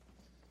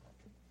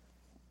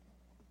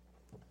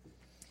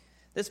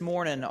This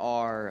morning,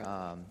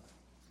 our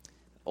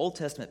Old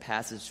Testament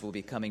passage will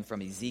be coming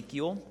from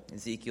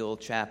Ezekiel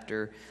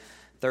chapter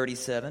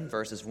 37,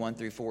 verses 1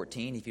 through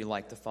 14. If you'd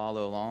like to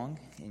follow along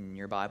in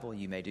your Bible,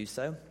 you may do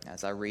so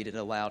as I read it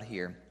aloud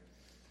here.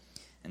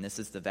 And this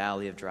is the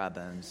Valley of Dry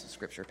Bones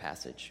scripture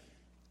passage.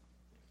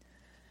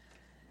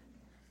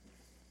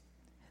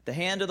 The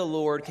hand of the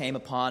Lord came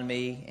upon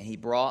me, and he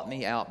brought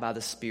me out by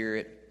the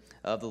Spirit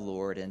of the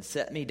Lord and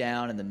set me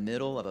down in the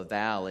middle of a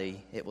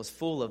valley. It was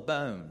full of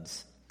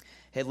bones.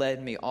 He had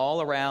led me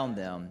all around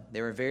them.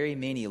 There were very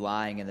many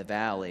lying in the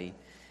valley,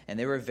 and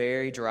they were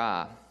very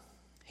dry.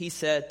 He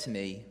said to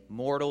me,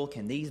 "Mortal,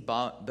 can these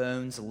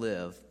bones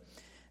live?"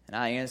 And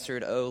I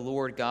answered, "O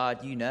Lord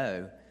God, you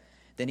know."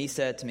 Then he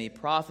said to me,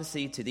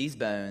 "Prophesy to these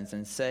bones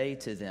and say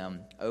to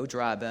them, O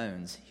dry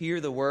bones,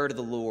 hear the word of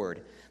the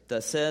Lord.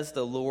 Thus says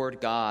the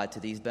Lord God to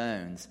these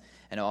bones,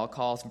 and I will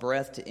cause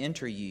breath to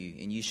enter you,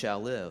 and you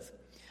shall live.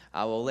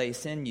 I will lay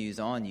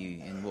sinews on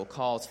you, and will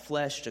cause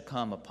flesh to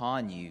come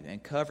upon you,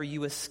 and cover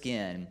you with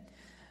skin.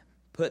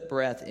 Put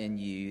breath in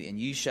you, and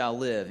you shall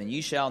live, and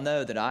you shall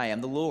know that I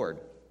am the Lord."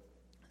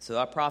 So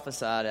I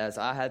prophesied as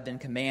I had been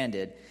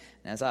commanded,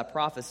 and as I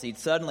prophesied,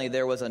 suddenly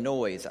there was a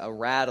noise, a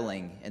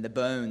rattling, and the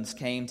bones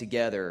came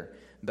together,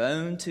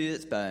 bone to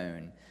its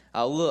bone.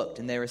 I looked,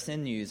 and there were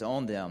sinews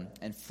on them,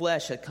 and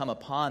flesh had come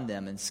upon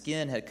them, and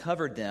skin had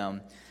covered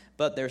them,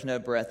 but there's no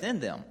breath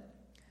in them.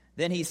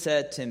 Then he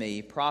said to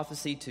me,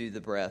 "Prophesy to the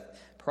breath,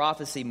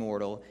 prophesy,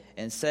 mortal,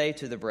 and say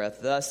to the breath,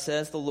 Thus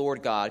says the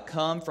Lord God,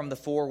 Come from the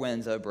four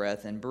winds, O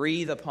breath, and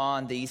breathe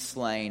upon these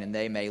slain, and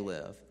they may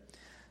live."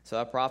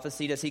 So I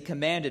prophesied as he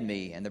commanded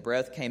me, and the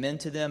breath came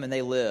into them, and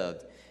they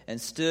lived,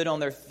 and stood on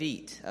their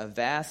feet, a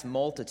vast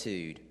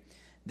multitude.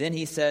 Then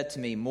he said to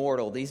me,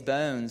 "Mortal, these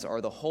bones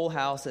are the whole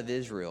house of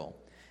Israel.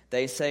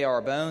 They say,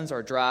 Our bones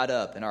are dried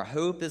up, and our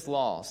hope is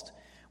lost.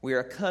 We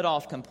are cut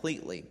off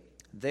completely.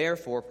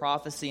 Therefore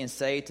prophesy and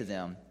say to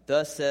them,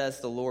 Thus says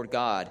the Lord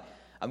God,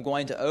 I'm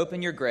going to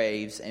open your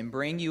graves and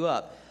bring you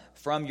up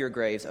from your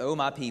graves, O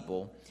my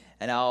people,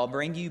 and I'll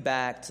bring you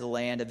back to the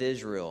land of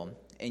Israel.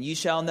 And you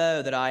shall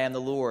know that I am the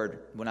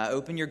Lord when I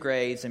open your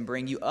graves and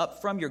bring you up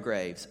from your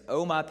graves,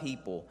 O my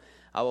people.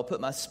 I will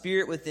put my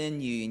spirit within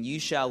you, and you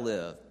shall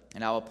live.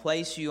 And I will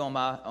place you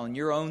on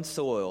your own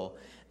soil.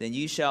 Then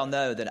you shall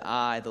know that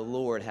I, the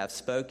Lord, have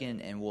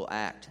spoken and will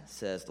act,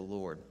 says the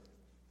Lord."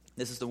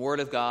 This is the word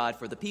of God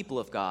for the people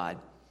of God.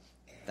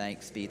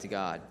 Thanks be to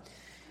God.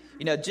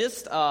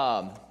 Just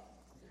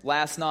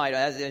last night,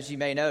 as you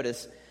may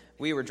notice,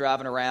 we were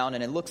driving around,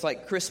 and it looks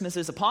like Christmas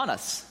is upon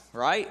us,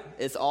 right?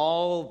 It's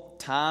all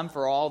time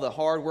for all the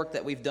hard work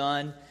that we've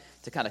done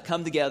to kind of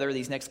come together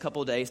these next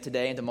couple of days,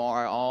 today and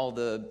tomorrow. All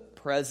the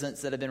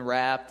presents that have been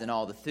wrapped and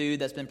all the food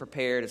that's been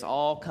prepared is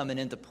all coming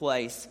into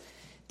place.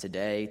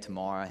 Today,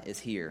 tomorrow is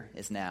here,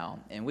 is now.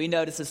 And we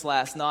noticed this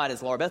last night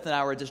as Laura Beth and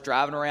I were just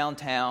driving around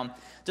town,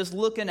 just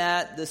looking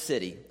at the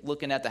city,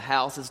 looking at the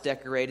houses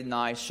decorated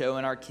nice,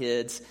 showing our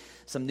kids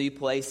some new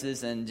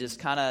places, and just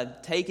kind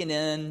of taking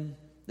in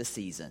the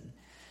season.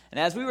 And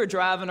as we were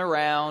driving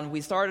around,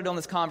 we started on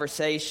this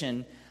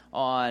conversation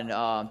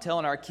on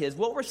telling our kids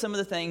what were some of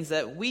the things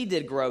that we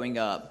did growing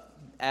up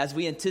as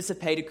we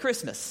anticipated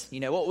Christmas.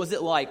 What was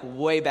it like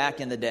way back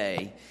in the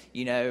day,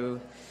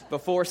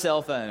 before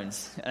cell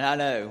phones? And I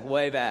know,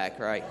 way back,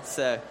 right?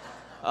 So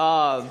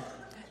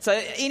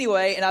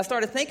anyway, and I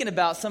started thinking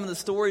about some of the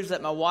stories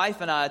that my wife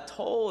and I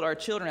told our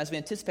children as we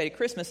anticipated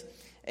Christmas.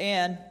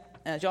 And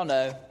as y'all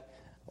know,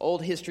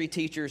 old history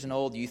teachers and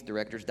old youth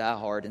directors die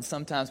hard, and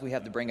sometimes we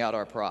have to bring out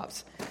our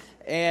props.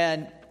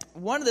 And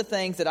one of the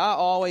things that I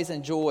always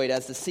enjoyed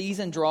as the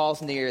season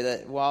draws near,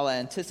 that while I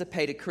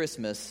anticipated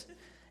Christmas,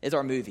 is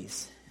our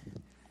movies.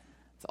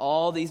 It's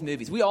all these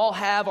movies. We all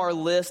have our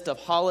list of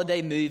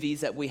holiday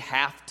movies that we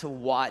have to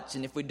watch,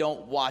 and if we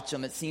don't watch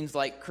them, it seems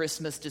like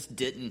Christmas just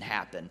didn't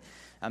happen.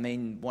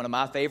 One of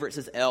my favorites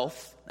is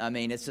Elf.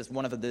 It's just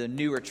one of the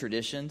newer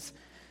traditions.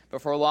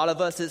 But for a lot of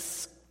us,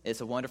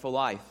 it's A Wonderful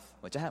Life,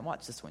 which I haven't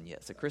watched this one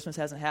yet. So Christmas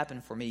hasn't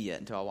happened for me yet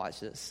until I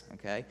watch this,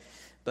 okay?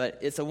 But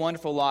It's a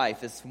Wonderful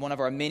Life. It's one of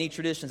our many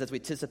traditions as we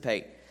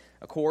anticipate.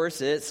 Of course,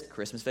 it's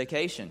Christmas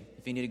Vacation,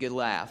 if you need a good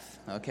laugh,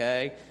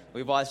 okay?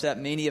 We've watched that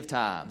many of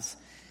times.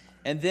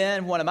 And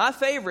then one of my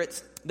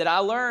favorites that I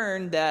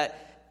learned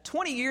that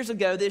 20 years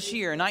ago this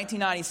year, in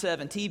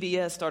 1997,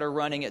 TBS started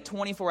running at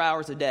 24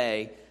 hours a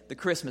day, The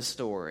Christmas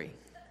Story.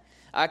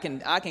 I can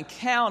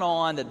count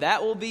on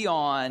that will be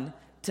on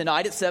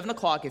tonight at 7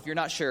 o'clock, if you're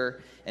not sure,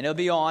 and it'll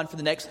be on for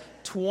the next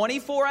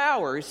 24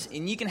 hours,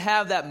 and you can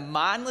have that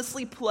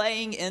mindlessly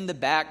playing in the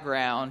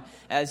background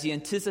as you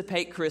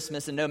anticipate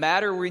Christmas. And no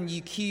matter when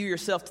you cue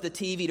yourself to the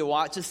TV to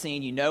watch a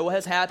scene, you know what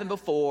has happened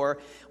before,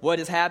 what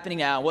is happening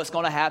now, and what's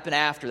going to happen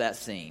after that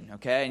scene,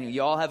 okay? And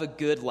you all have a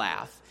good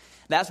laugh.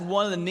 That's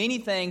one of the many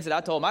things that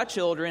I told my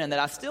children and that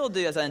I still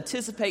do as I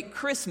anticipate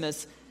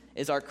Christmas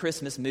is our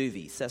Christmas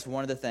movies. That's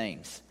one of the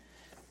things.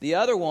 The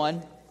other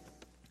one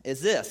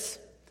is this: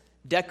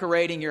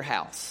 decorating your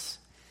house.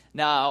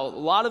 Now, a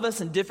lot of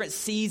us in different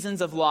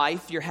seasons of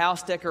life, your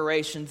house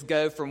decorations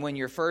go from when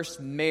you're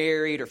first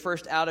married or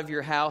first out of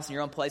your house in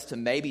your own place to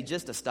maybe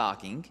just a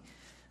stocking.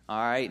 All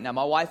right. Now,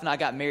 my wife and I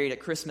got married at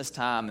Christmas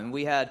time, and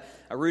we had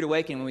a rude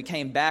awakening when we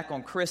came back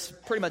on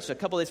pretty much a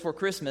couple days before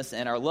Christmas,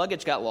 and our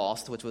luggage got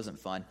lost, which wasn't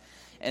fun.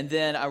 And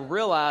then I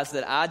realized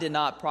that I did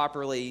not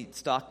properly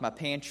stock my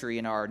pantry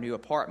in our new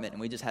apartment,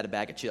 and we just had a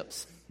bag of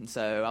chips. And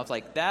so I was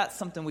like, that's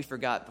something we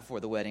forgot before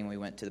the wedding when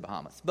we went to the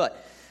Bahamas.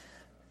 But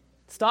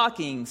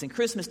stockings and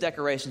Christmas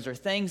decorations are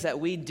things that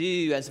we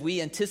do as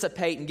we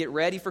anticipate and get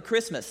ready for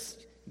Christmas,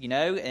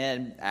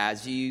 and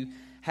as you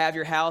have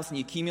your house and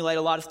you accumulate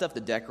a lot of stuff, the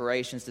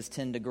decorations just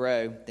tend to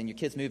grow. Then your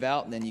kids move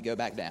out and then you go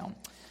back down.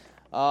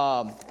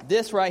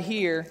 This right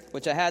here,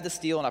 which I had to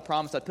steal and I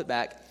promised I'd put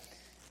back,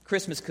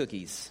 Christmas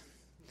cookies,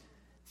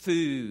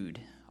 food,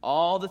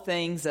 all the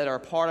things that are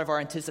part of our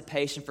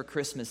anticipation for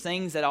Christmas,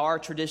 things that our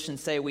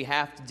traditions say we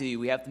have to do.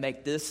 We have to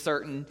make this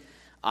certain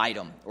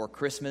item or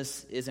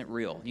Christmas isn't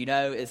real.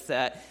 It's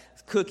that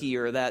cookie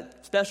or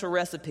that special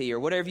recipe or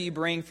whatever you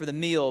bring for the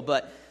meal.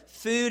 But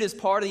food is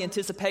part of the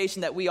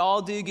anticipation that we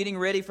all do getting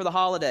ready for the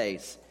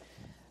holidays.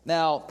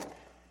 Now,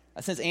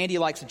 since Andy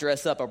likes to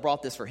dress up, I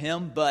brought this for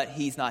him, but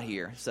he's not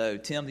here. So,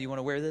 Tim, do you want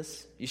to wear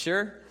this? You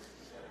sure?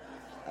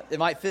 It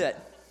might fit.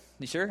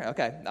 You sure?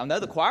 Okay. I know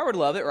the choir would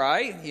love it,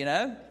 right?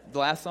 The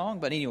last song.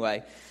 But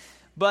anyway.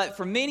 But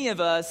for many of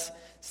us,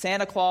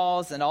 Santa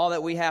Claus and all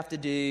that we have to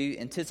do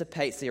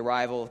anticipates the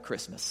arrival of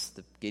Christmas.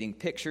 Getting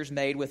pictures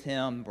made with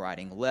him,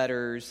 writing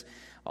letters,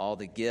 all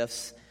the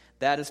gifts.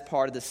 That is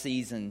part of the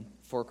season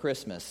for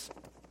Christmas.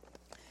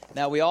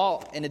 Now we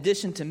all, in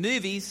addition to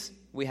movies,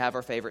 we have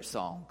our favorite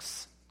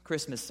songs.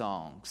 Christmas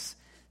songs.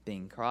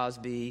 Bing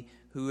Crosby,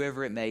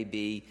 whoever it may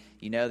be.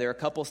 There are a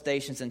couple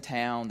stations in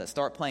town that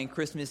start playing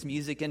Christmas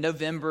music in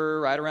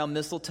November, right around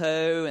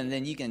mistletoe, and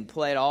then you can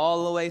play it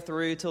all the way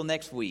through till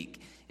next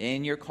week.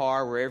 In your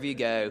car, wherever you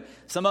go.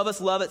 Some of us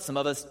love it. Some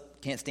of us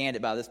can't stand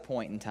it by this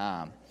point in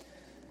time.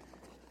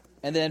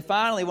 And then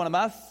finally, one of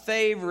my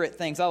favorite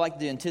things I like to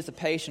do,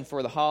 anticipation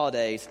for the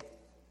holidays,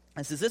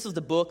 and since this was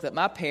the book that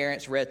my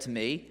parents read to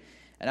me,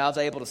 and I was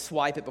able to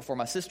swipe it before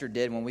my sister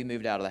did when we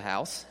moved out of the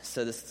house,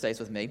 so this stays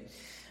with me.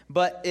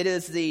 But it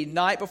is The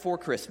Night Before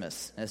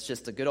Christmas. And it's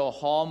just a good old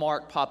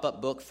Hallmark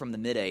pop-up book from the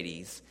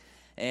mid-'80s.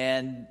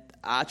 And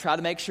I try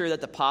to make sure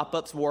that the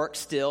pop-ups work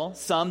still.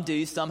 Some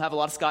do. Some have a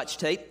lot of Scotch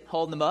tape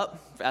holding them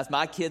up, as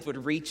my kids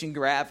would reach and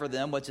grab for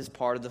them, which is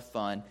part of the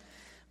fun.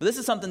 But this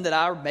is something that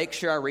I make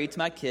sure I read to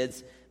my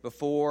kids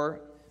before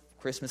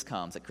Christmas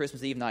comes. At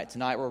Christmas Eve night,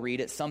 tonight we'll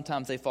read it.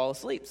 Sometimes they fall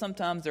asleep.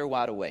 Sometimes they're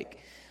wide awake.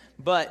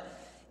 But,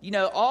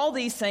 all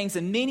these things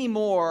and many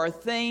more are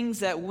things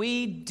that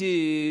we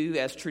do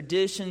as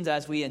traditions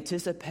as we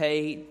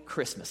anticipate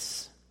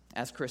Christmas.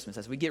 As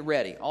we get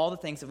ready. All the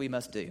things that we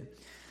must do.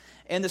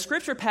 And the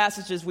scripture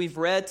passages we've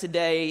read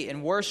today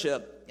in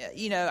worship,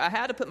 I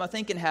had to put my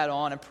thinking hat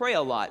on and pray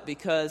a lot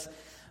because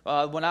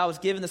when I was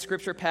given the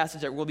scripture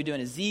passage that we'll be doing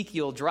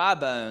Ezekiel, dry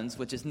bones,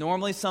 which is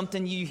normally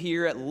something you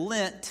hear at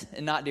Lent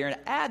and not during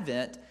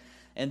Advent,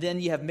 and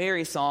then you have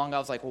Mary's song, I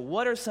was like, well,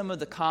 what are some of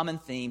the common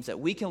themes that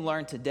we can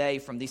learn today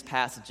from these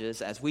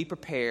passages as we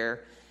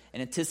prepare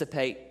and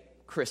anticipate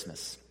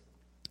Christmas?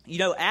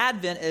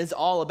 Advent is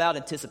all about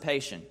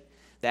anticipation.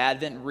 The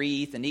Advent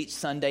wreath and each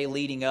Sunday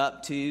leading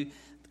up to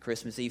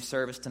Christmas Eve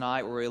service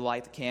tonight where we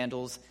light the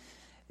candles.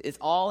 It's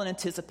all in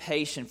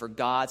anticipation for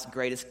God's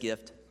greatest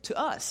gift to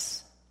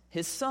us,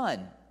 His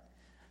Son,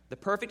 the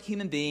perfect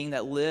human being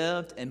that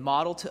lived and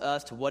modeled to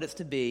us to what it's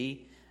to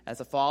be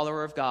as a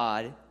follower of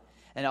God,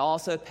 and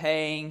also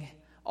paying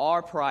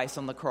our price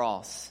on the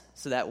cross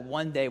so that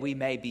one day we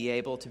may be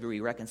able to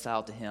be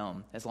reconciled to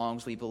Him as long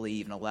as we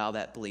believe and allow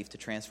that belief to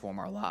transform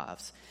our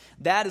lives.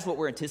 That is what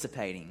we're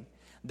anticipating.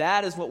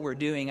 That is what we're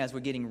doing as we're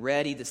getting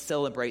ready to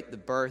celebrate the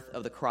birth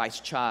of the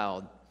Christ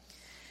child.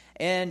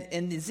 And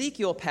in the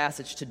Ezekiel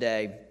passage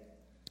today,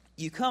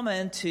 you come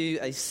into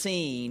a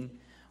scene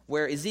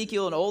where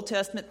Ezekiel, an Old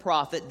Testament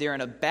prophet, they're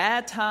in a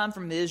bad time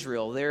from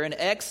Israel. They're in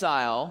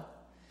exile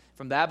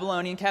from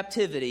Babylonian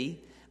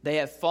captivity. They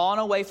have fallen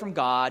away from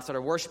God,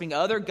 started worshiping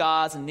other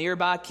gods in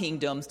nearby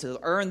kingdoms to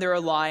earn their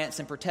alliance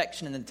and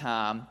protection in the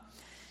time.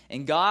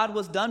 And God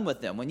was done with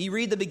them. When you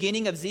read the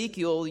beginning of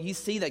Ezekiel, you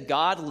see that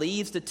God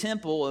leaves the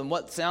temple in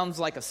what sounds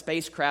like a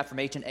spacecraft from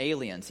Ancient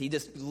Aliens. He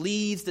just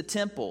leaves the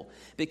temple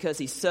because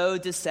he's so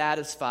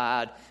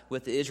dissatisfied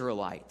with the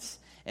Israelites.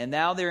 And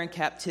now they're in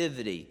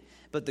captivity.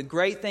 But the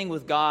great thing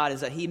with God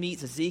is that he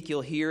meets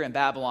Ezekiel here in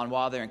Babylon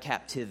while they're in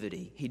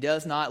captivity. He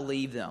does not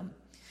leave them.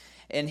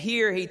 And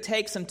here he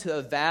takes them to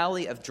a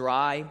valley of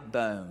dry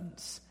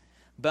bones.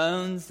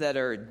 Bones that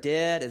are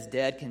dead as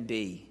dead can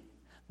be.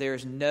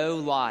 There's no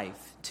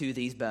life to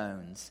these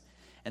bones.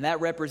 And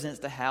that represents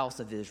the house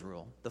of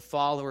Israel, the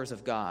followers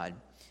of God,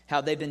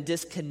 how they've been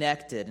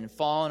disconnected and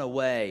fallen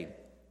away.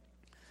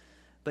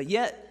 But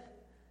yet,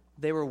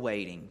 they were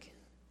waiting.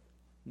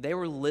 They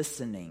were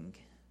listening.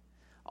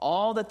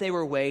 All that they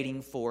were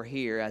waiting for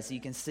here, as you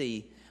can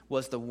see,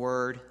 was the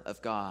Word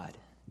of God.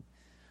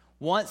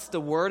 Once the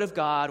word of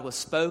God was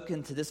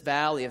spoken to this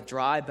valley of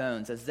dry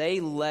bones, as they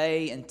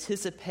lay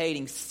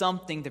anticipating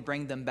something to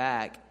bring them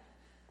back,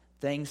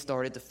 things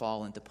started to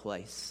fall into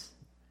place.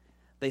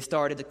 They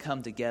started to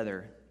come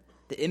together.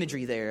 The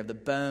imagery there of the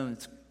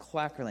bones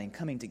crackling,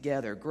 coming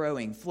together,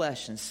 growing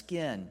flesh and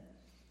skin.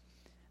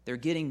 They're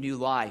getting new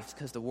life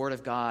because the word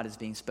of God is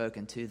being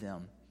spoken to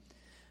them.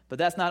 But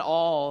that's not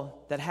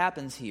all that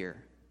happens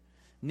here.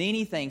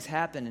 Many things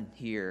happen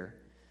here.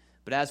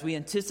 But as we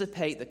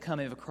anticipate the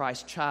coming of a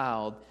Christ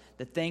child,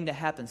 the thing that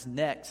happens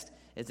next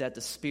is that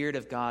the Spirit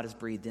of God is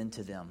breathed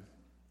into them.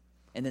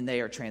 And then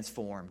they are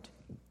transformed.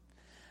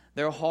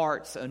 Their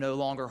hearts are no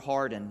longer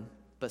hardened,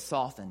 but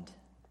softened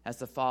as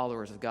the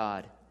followers of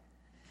God.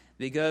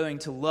 They're going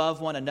to love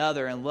one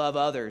another and love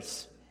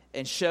others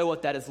and show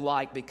what that is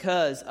like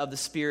because of the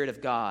Spirit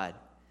of God.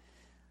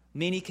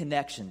 Many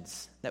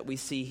connections that we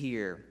see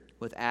here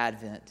with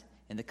Advent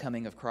and the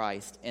coming of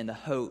Christ and the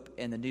hope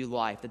and the new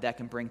life that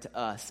can bring to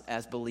us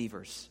as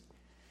believers.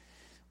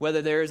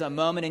 Whether there's a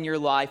moment in your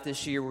life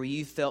this year where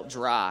you felt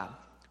dry,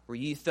 where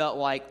you felt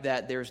like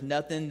that there's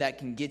nothing that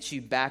can get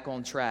you back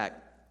on track,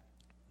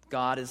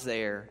 God is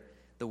there.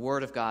 The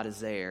Word of God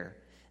is there.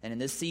 And in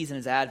this season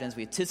as Advent, as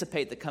we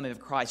anticipate the coming of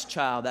Christ's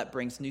child, that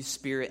brings new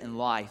spirit and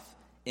life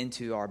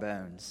into our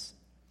bones.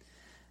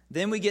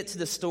 Then we get to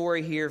the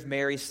story here of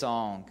Mary's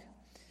song.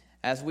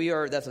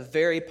 That's a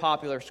very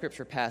popular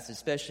scripture passage,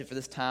 especially for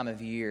this time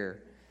of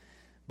year.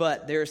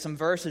 But there are some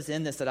verses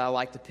in this that I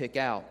like to pick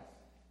out.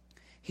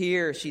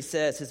 Here she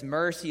says, His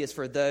mercy is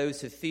for those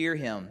who fear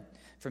Him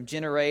from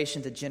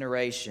generation to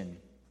generation.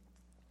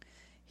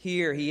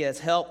 Here He has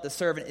helped the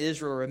servant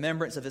Israel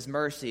remembrance of His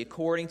mercy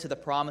according to the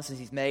promises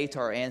He's made to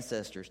our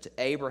ancestors, to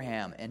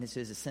Abraham and his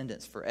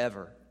descendants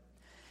forever.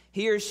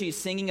 Here she's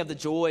singing of the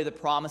joy of the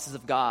promises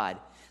of God,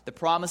 the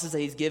promises that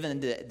He's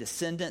given the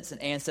descendants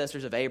and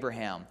ancestors of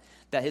Abraham,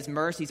 that His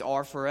mercies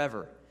are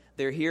forever.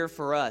 They're here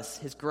for us.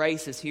 His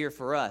grace is here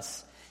for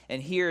us.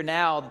 And here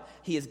now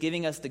He is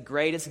giving us the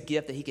greatest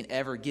gift that He can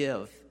ever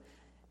give,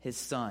 His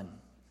Son,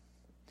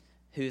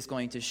 who is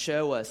going to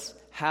show us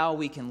how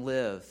we can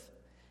live,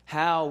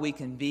 how we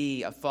can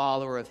be a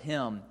follower of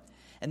Him.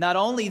 And not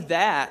only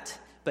that,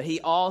 but He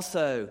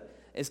also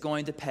is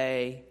going to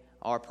pay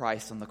our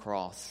price on the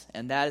cross.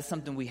 And that is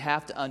something we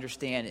have to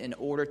understand in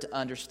order to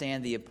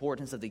understand the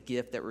importance of the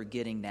gift that we're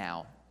getting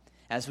now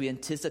as we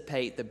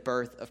anticipate the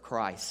birth of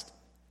Christ.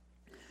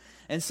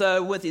 And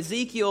so with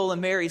Ezekiel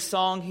and Mary's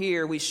song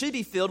here, we should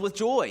be filled with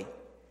joy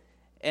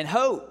and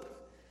hope.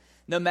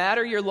 No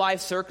matter your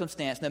life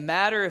circumstance, no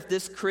matter if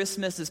this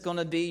Christmas is going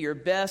to be your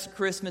best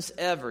Christmas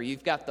ever,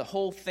 you've got the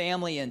whole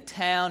family in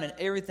town and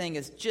everything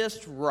is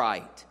just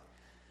right,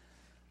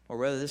 or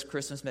whether this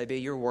Christmas may be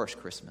your worst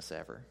Christmas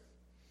ever,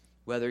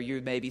 whether you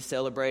may be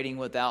celebrating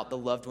without the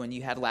loved one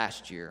you had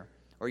last year,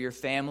 or your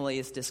family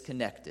is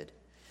disconnected,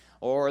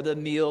 or the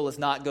meal is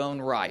not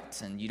going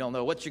right and you don't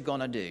know what you're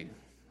going to do,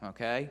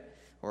 okay?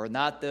 Or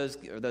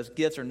those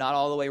gifts are not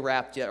all the way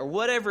wrapped yet, or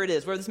whatever it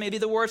is, whether this may be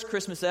the worst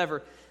Christmas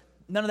ever,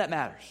 none of that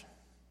matters.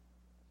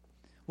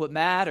 What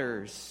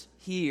matters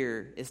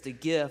here is the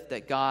gift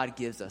that God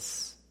gives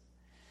us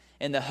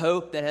and the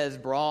hope that has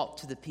brought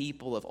to the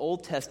people of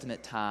Old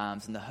Testament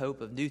times and the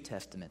hope of New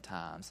Testament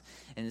times.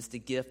 And it's the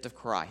gift of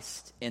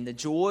Christ. And the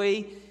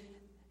joy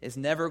is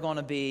never going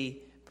to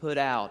be put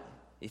out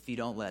if you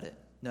don't let it.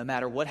 No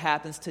matter what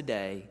happens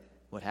today,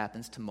 what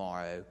happens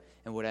tomorrow,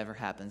 and whatever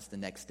happens the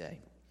next day.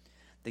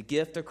 The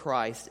gift of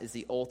Christ is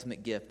the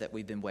ultimate gift that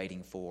we've been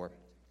waiting for.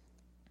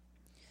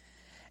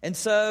 And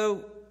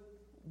so,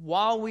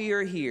 while we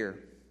are here,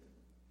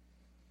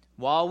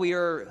 while we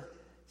are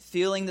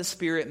feeling the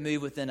Spirit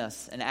move within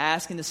us and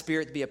asking the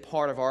Spirit to be a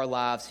part of our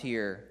lives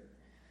here,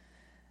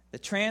 the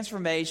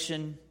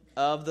transformation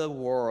of the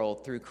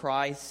world through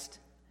Christ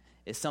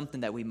is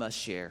something that we must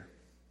share.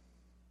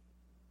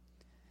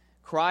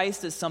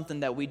 Christ is something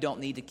that we don't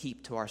need to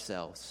keep to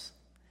ourselves.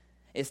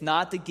 It's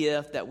not the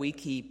gift that we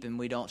keep and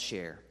we don't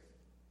share.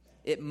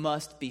 It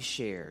must be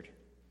shared.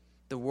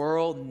 The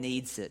world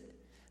needs it.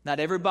 Not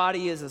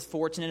everybody is as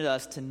fortunate as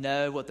us to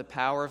know what the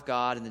power of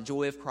God and the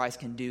joy of Christ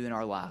can do in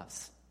our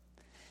lives.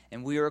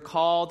 And we are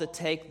called to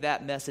take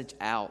that message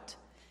out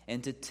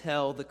and to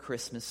tell the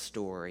Christmas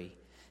story.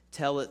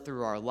 Tell it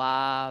through our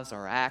lives,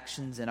 our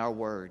actions, and our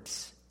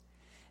words.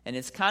 And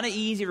it's kind of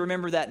easy to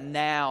remember that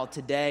now,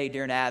 today,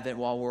 during Advent,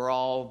 while we're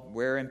all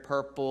wearing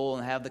purple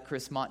and have the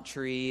Christmas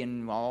tree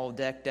and all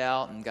decked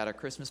out and got our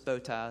Christmas bow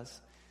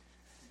ties.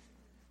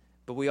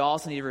 But we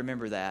also need to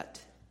remember that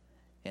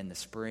in the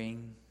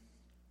spring,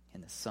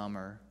 in the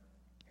summer,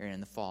 and in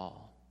the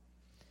fall.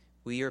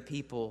 We are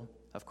people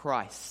of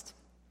Christ.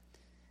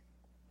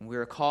 And we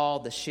are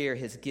called to share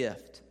His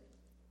gift.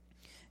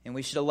 And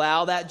we should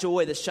allow that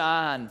joy to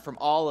shine from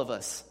all of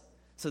us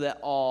so that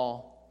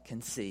all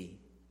can see.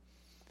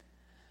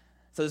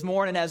 So this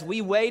morning, as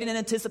we wait in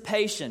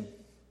anticipation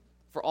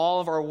for all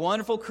of our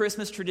wonderful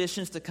Christmas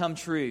traditions to come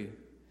true,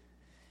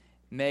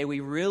 may we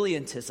really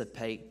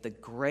anticipate the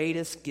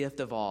greatest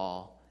gift of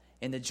all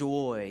and the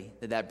joy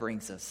that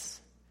brings us.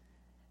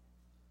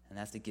 And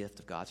that's the gift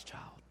of God's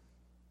child.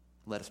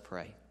 Let us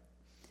pray.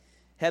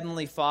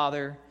 Heavenly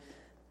Father,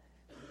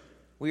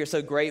 we are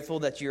so grateful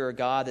that you're a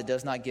God that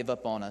does not give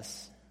up on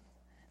us.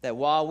 That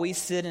while we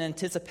sit in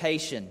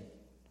anticipation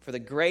for the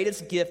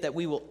greatest gift that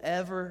we will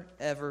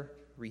ever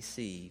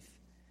receive,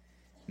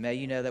 may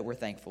you know that we're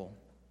thankful.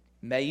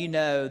 May you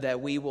know that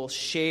we will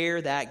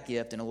share that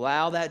gift and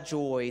allow that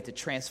joy to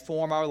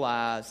transform our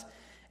lives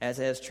as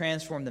it has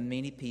transformed the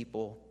many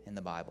people in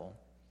the Bible.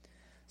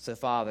 So,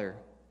 Father,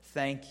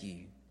 thank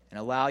you, and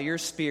allow your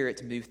Spirit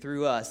to move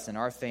through us and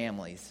our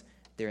families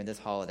during this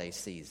holiday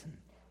season.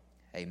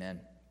 Amen.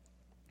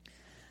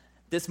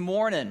 This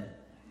morning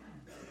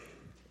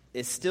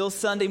is still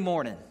Sunday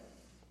morning.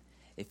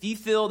 If you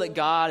feel that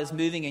God is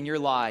moving in your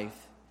life,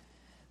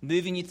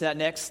 moving you to that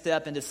next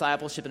step in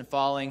discipleship and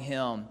following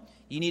Him,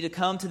 you need to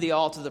come to the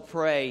altar to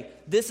pray.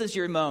 This is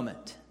your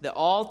moment. The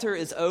altar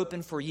is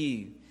open for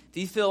you. If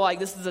you feel like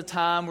this is a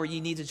time where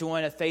you need to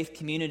join a faith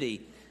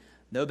community,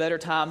 no better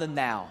time than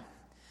now.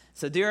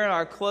 So during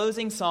our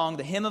closing song,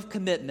 the Hymn of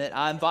Commitment,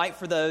 I invite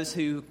for those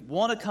who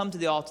want to come to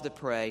the altar to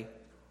pray,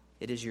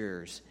 it is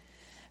yours.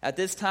 At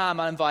this time,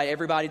 I invite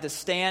everybody to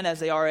stand as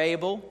they are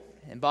able,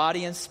 in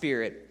body and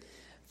spirit,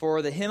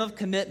 for the Hymn of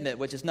Commitment,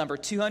 which is number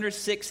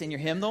 206 in your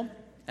hymnal.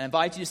 I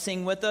invite you to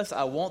sing with us,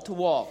 I Want to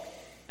Walk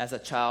as a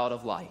Child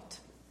of Light.